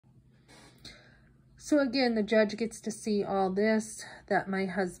So again, the judge gets to see all this, that my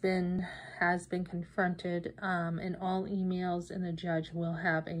husband has been confronted in all emails, and the judge will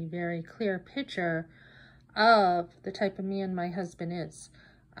have a very clear picture of the type of man my husband is.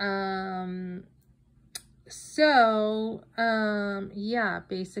 Yeah,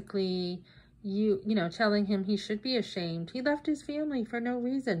 basically, you know, telling him he should be ashamed. He left his family for no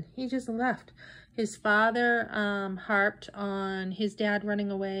reason. He just left. His father harped on his dad running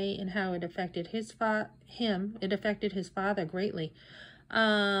away and how it affected it affected his father greatly.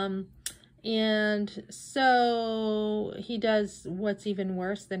 And so he does what's even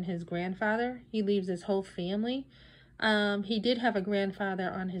worse than his grandfather. He leaves his whole family. He did have a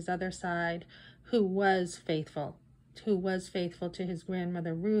grandfather on his other side who was faithful to his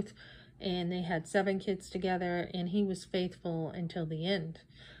grandmother Ruth, and they had 7 kids together, and he was faithful until the end.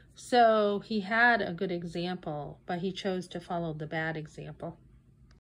 So he had a good example, but he chose to follow the bad example.